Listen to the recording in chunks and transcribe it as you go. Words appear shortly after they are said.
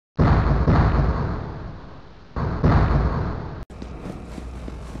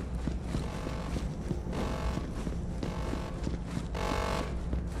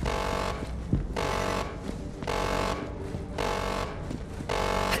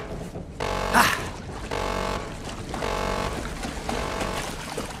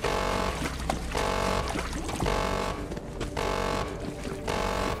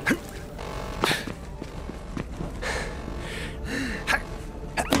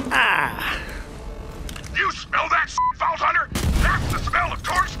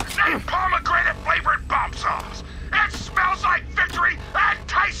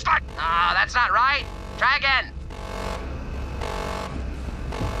that's not right. Try again.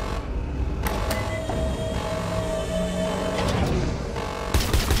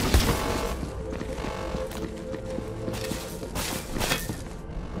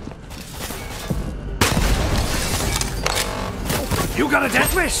 You got a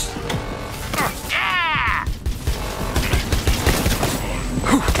death wish? Yeah!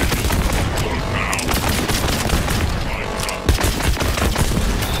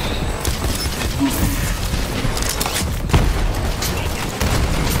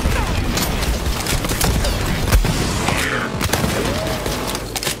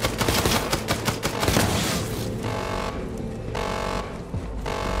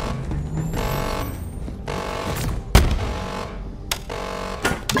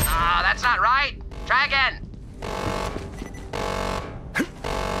 That's not right. Try again.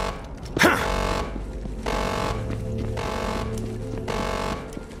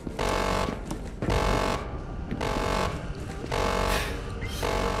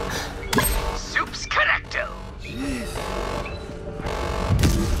 Soup's correcto.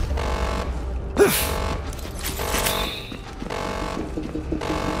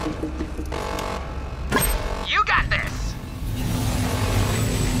 You got this.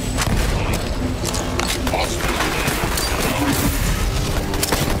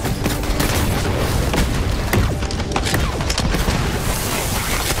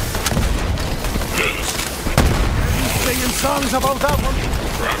 Singing songs about that one.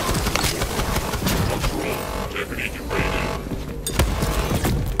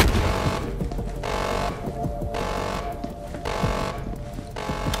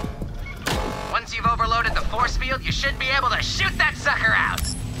 Once you've overloaded the force field, you should be able to shoot that sucker out.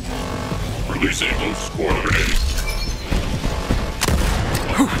 Releasing loose squad grenade.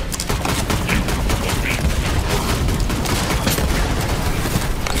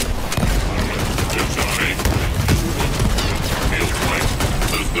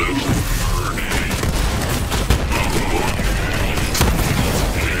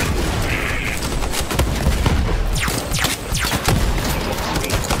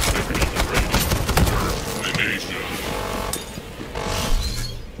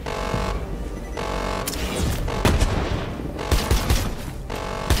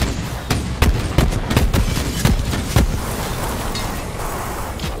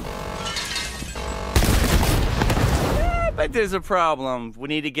 But there's a problem. We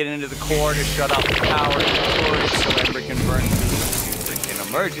need to get into the core to shut off the power to the storage so Ember can burn through the freaking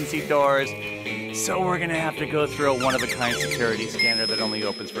emergency doors. So we're gonna have to go through a one-of-a-kind security scanner that only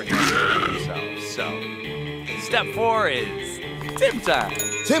opens for him himself. So, step 4 is Tim time.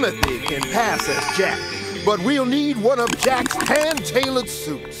 Timothy can pass as Jack, but we'll need one of Jack's hand-tailored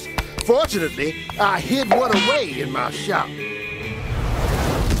suits. Fortunately, I hid one away in my shop.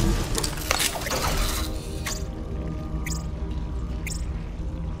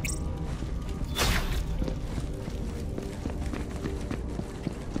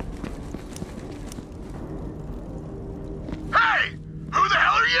 Hey! Who the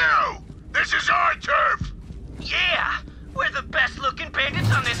hell are you? This is our turf! Yeah, we're the best-looking bandits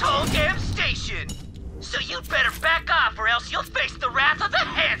on this whole damn station. So you'd better back off or else you'll face the wrath of the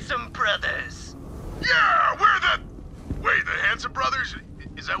Handsome Brothers. Yeah, we're the... Wait, the Handsome Brothers?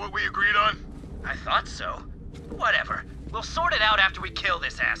 Is that what we agreed on? I thought so. Whatever. We'll sort it out after we kill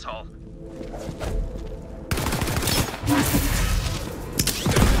this asshole.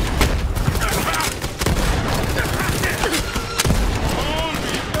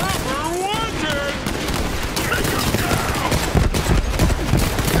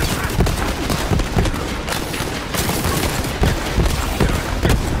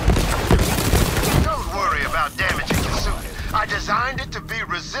 I designed it to be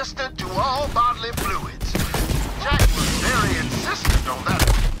resistant to all bodily fluids. Jack was very insistent on that.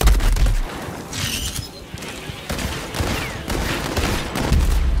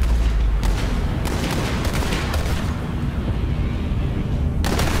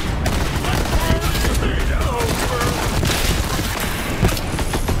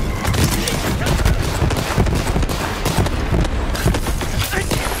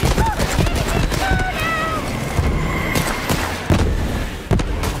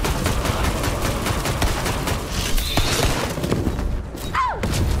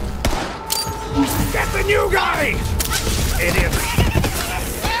 Get the new guy! Idiot!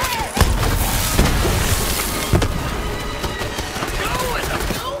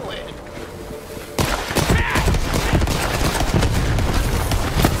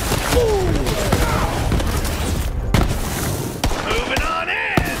 Moving on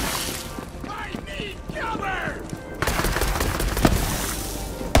in! I need cover!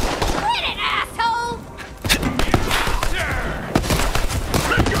 Quit it,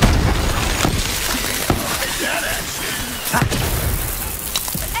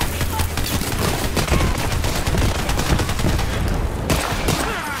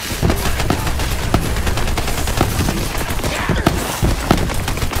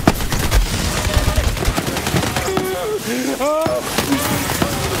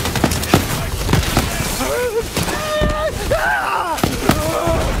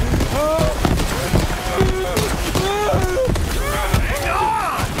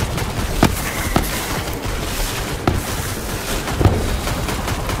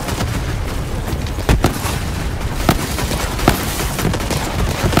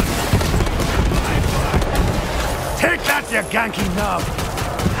 Yankee knob.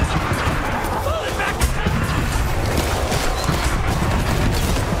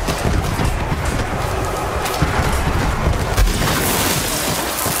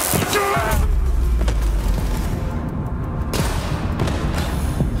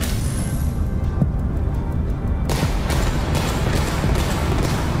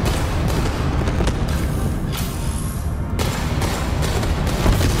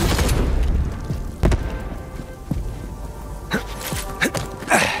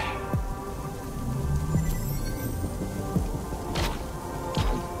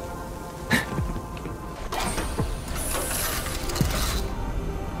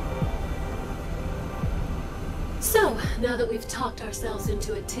 Now that we've talked ourselves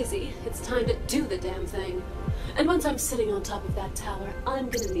into a tizzy, it's time to do the damn thing. And once I'm sitting on top of that tower, I'm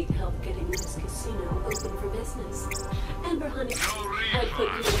gonna need help getting this casino open for business. Amber, honey, I'd put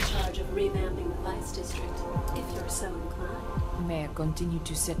you in charge of revamping the Vice District, if you're so inclined. May I continue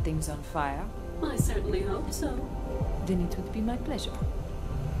to set things on fire? I certainly hope so. Then it would be my pleasure.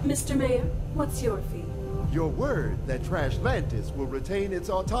 Mr. Mayor, what's your fee? Your word that Trashlantis will retain its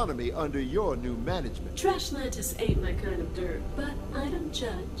autonomy under your new management. Trashlantis ain't my kind of dirt, but I don't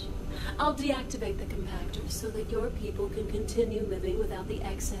judge. I'll deactivate the compactor so that your people can continue living without the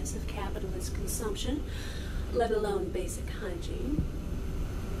excess of capitalist consumption, let alone basic hygiene.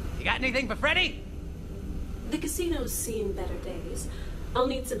 You got anything for Freddy? The casino's seen better days. I'll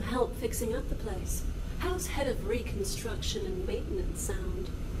need some help fixing up the place. How's head of reconstruction and maintenance sound?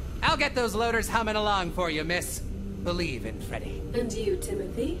 I'll get those loaders humming along for you, miss. Believe in Freddy. And you,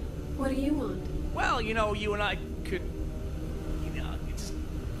 Timothy? What do you want? Well, you know, you and I could... You know, just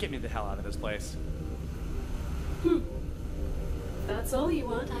get me the hell out of this place. That's all you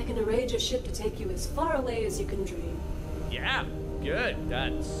want. I can arrange a ship to take you as far away as you can dream. Yeah, good.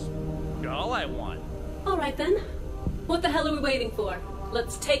 That's all I want. All right, then. What the hell are we waiting for?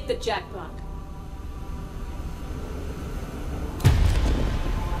 Let's take the jackpot.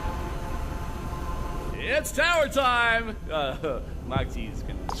 It's tower time! Moxie's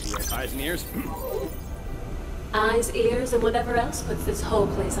gonna see our eyes and ears. Eyes, ears, and whatever else puts this whole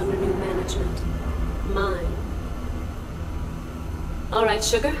place under new management. Mine. All right,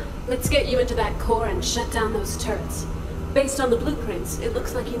 Sugar. Let's get you into that core and shut down those turrets. Based on the blueprints, it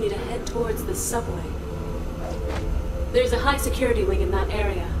looks like you need to head towards the subway. There's a high security wing in that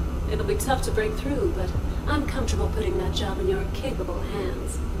area. It'll be tough to break through, but I'm comfortable putting that job in your capable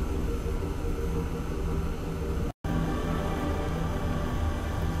hands.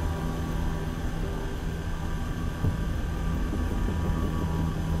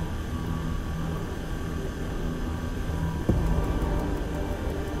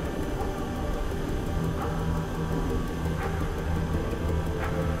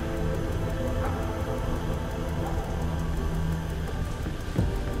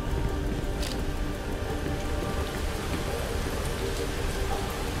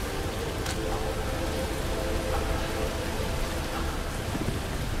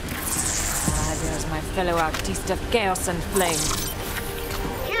 Fellow artiste of chaos and flame.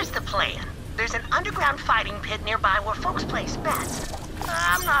 Here's the plan. There's an underground fighting pit nearby where folks place bets.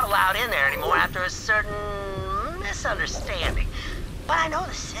 I'm not allowed in there anymore after a certain misunderstanding. But I know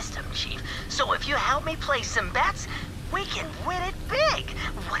the system, Chief. So if you help me place some bets, we can win it big.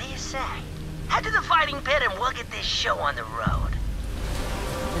 What do you say? Head to the fighting pit and we'll get this show on the road.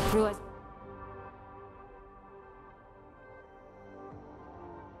 The crew has...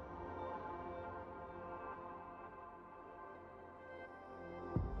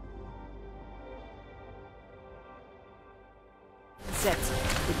 set.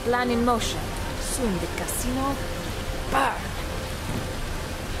 The plan in motion. Soon the casino burn.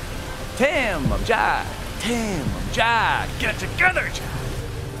 Tim, Jack. Tim, Jack. Get it together, Jack.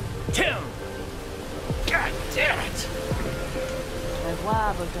 Tim. God damn it. Au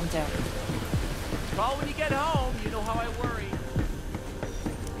revoir, Volcontaire. Call when you get home. You know how I worry.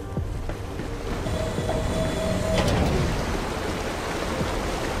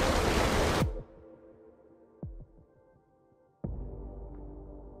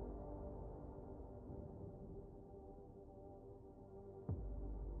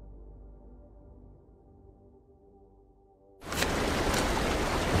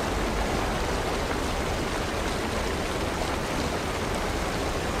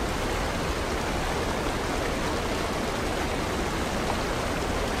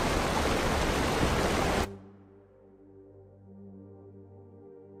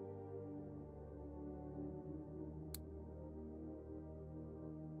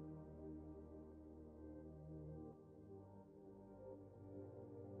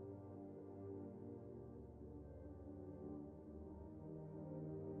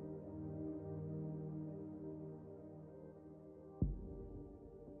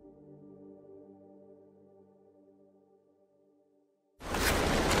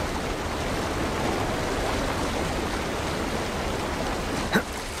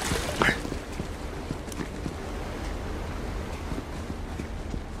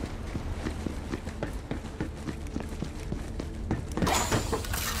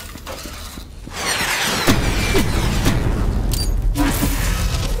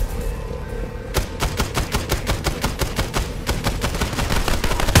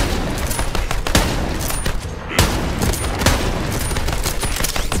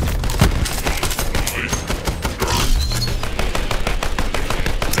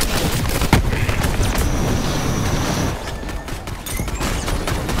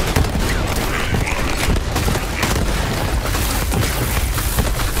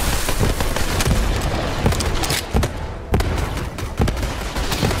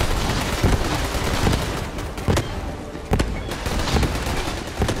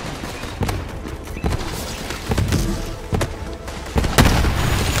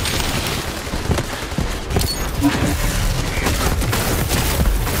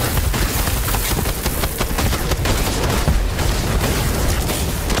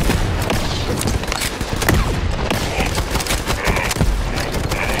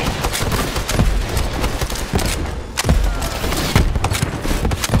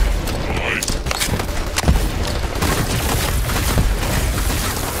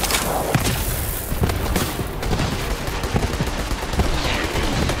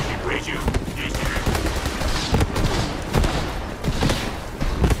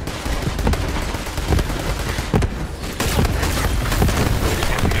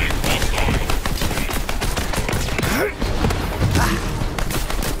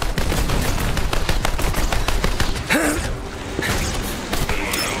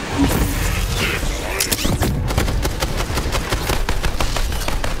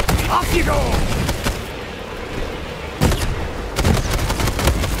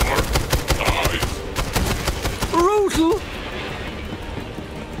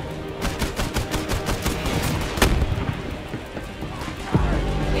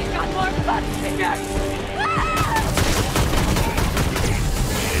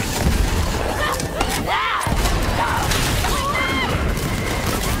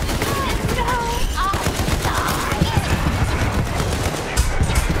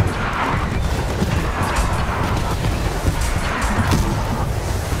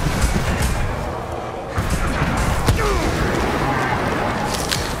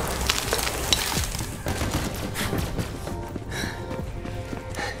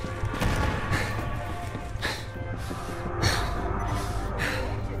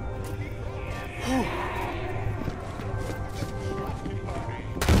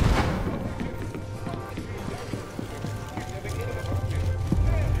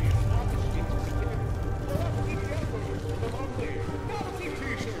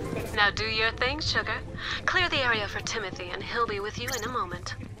 Now do your thing, sugar. Clear the area for Timothy, and he'll be with you in a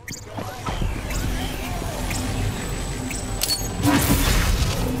moment.